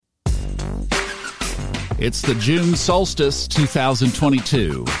It's the June solstice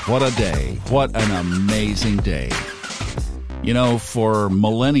 2022. What a day. What an amazing day. You know, for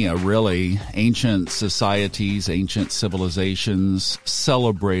millennia, really, ancient societies, ancient civilizations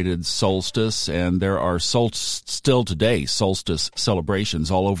celebrated solstice, and there are still today solstice celebrations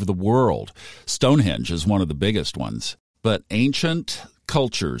all over the world. Stonehenge is one of the biggest ones. But ancient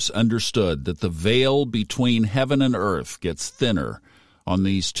cultures understood that the veil between heaven and earth gets thinner on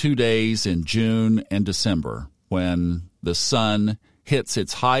these 2 days in June and December when the sun hits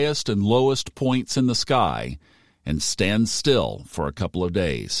its highest and lowest points in the sky and stands still for a couple of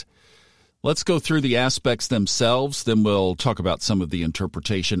days. Let's go through the aspects themselves, then we'll talk about some of the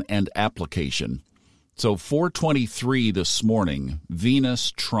interpretation and application. So 4:23 this morning,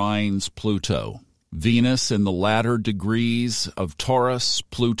 Venus trines Pluto. Venus in the latter degrees of Taurus,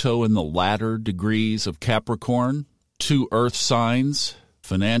 Pluto in the latter degrees of Capricorn. 2 earth signs.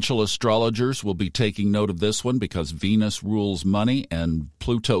 Financial astrologers will be taking note of this one because Venus rules money and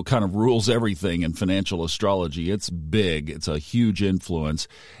Pluto kind of rules everything in financial astrology. It's big. It's a huge influence,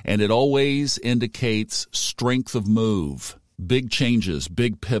 and it always indicates strength of move, big changes,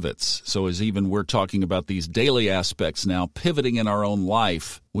 big pivots. So as even we're talking about these daily aspects now, pivoting in our own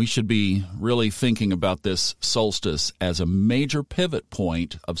life, we should be really thinking about this solstice as a major pivot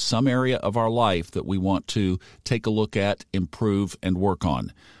point of some area of our life that we want to take a look at, improve, and work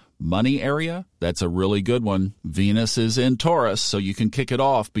on. Money area, that's a really good one. Venus is in Taurus, so you can kick it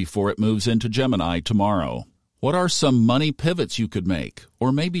off before it moves into Gemini tomorrow. What are some money pivots you could make?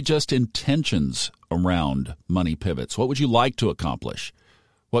 Or maybe just intentions around money pivots? What would you like to accomplish?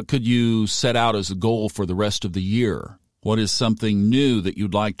 What could you set out as a goal for the rest of the year? What is something new that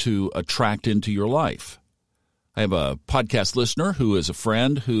you'd like to attract into your life? I have a podcast listener who is a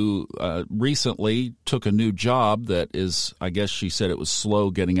friend who recently took a new job that is, I guess she said it was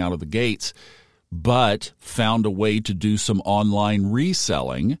slow getting out of the gates, but found a way to do some online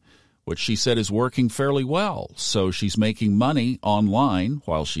reselling, which she said is working fairly well. So she's making money online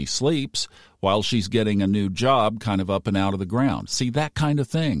while she sleeps, while she's getting a new job kind of up and out of the ground. See, that kind of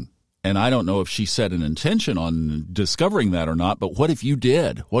thing. And I don't know if she set an intention on discovering that or not, but what if you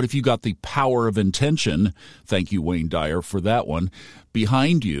did? What if you got the power of intention, thank you, Wayne Dyer, for that one,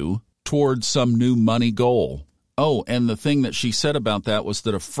 behind you towards some new money goal? Oh, and the thing that she said about that was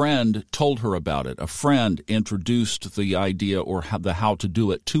that a friend told her about it. A friend introduced the idea or how to do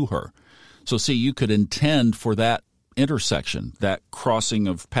it to her. So see, you could intend for that intersection, that crossing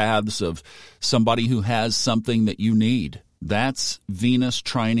of paths of somebody who has something that you need. That's Venus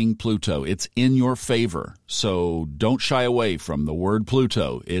trining Pluto. It's in your favor. So don't shy away from the word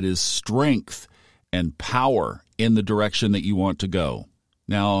Pluto. It is strength and power in the direction that you want to go.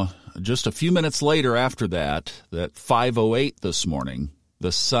 Now, just a few minutes later after that, at 5:08 this morning,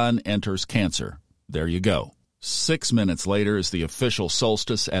 the sun enters Cancer. There you go. 6 minutes later is the official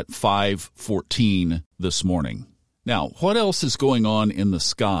solstice at 5:14 this morning. Now, what else is going on in the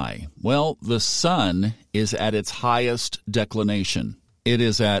sky? Well, the sun is at its highest declination. It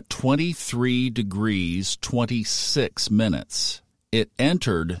is at 23 degrees 26 minutes. It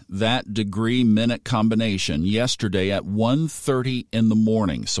entered that degree-minute combination yesterday at 1:30 in the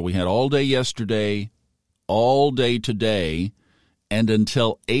morning. So we had all day yesterday, all day today, and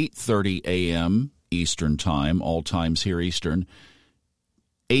until 8:30 a.m. Eastern Time, all times here Eastern,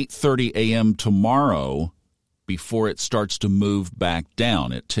 8:30 a.m. tomorrow before it starts to move back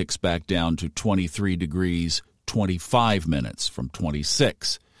down. It ticks back down to 23 degrees 25 minutes from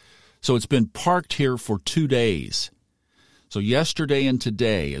 26. So it's been parked here for 2 days. So yesterday and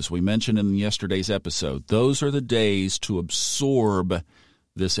today, as we mentioned in yesterday's episode, those are the days to absorb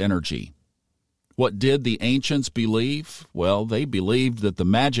this energy. What did the ancients believe? Well, they believed that the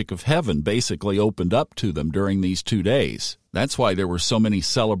magic of heaven basically opened up to them during these 2 days. That's why there were so many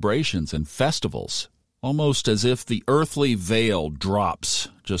celebrations and festivals, almost as if the earthly veil drops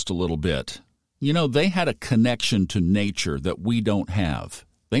just a little bit. You know, they had a connection to nature that we don't have.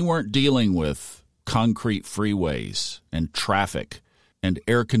 They weren't dealing with concrete freeways and traffic and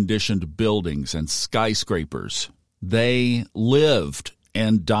air-conditioned buildings and skyscrapers. They lived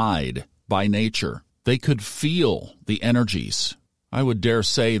and died by nature. They could feel the energies. I would dare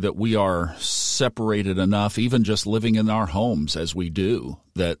say that we are separated enough, even just living in our homes as we do,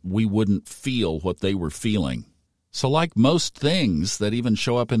 that we wouldn't feel what they were feeling. So like most things that even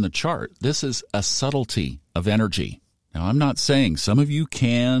show up in the chart, this is a subtlety of energy. Now, I'm not saying some of you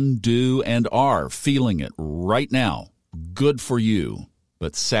can, do, and are feeling it right now. Good for you.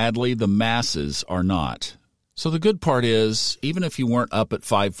 But sadly, the masses are not. So the good part is, even if you weren't up at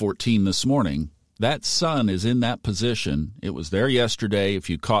 5:14 this morning, That sun is in that position. It was there yesterday. If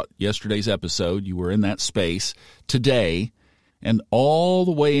you caught yesterday's episode, you were in that space today and all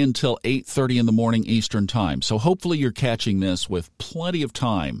the way until 8:30 in the morning Eastern Time. So hopefully you're catching this with plenty of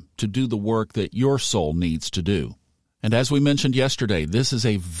time to do the work that your soul needs to do. And as we mentioned yesterday, this is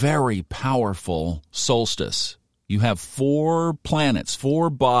a very powerful solstice. You have 4 planets, 4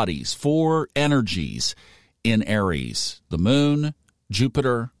 bodies, 4 energies in Aries: the moon,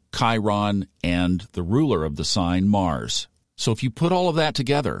 Jupiter, Chiron, and the ruler of the sign, Mars. So if you put all of that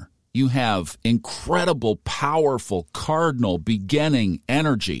together, you have incredible, powerful, cardinal, beginning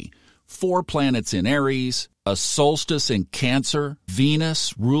energy. 4 planets in Aries, a solstice in Cancer,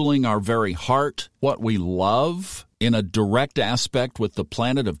 Venus ruling our very heart, what we love, in a direct aspect with the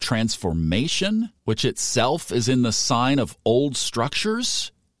planet of transformation, which itself is in the sign of old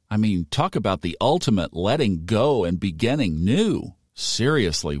structures. I mean, talk about the ultimate letting go and beginning new.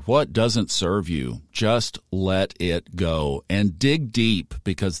 Seriously, what doesn't serve you? Just let it go and dig deep,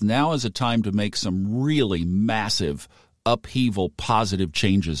 because now is a time to make some really massive, upheaval, positive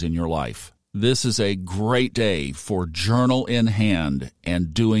changes in your life. This is a great day for journal in hand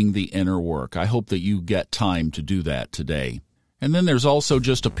and doing the inner work. I hope that you get time to do that today. And then there's also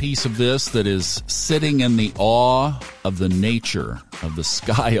just a piece of this that is sitting in the awe of the nature of the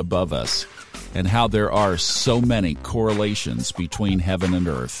sky above us and how there are so many correlations between heaven and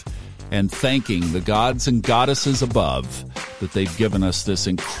earth, and thanking the gods and goddesses above that they've given us this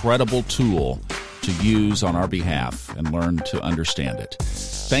incredible tool to use on our behalf and learn to understand it.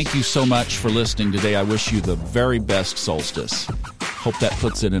 Thank you so much for listening today. I wish you the very best solstice. Hope that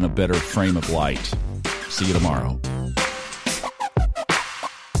puts it in a better frame of light. See you tomorrow.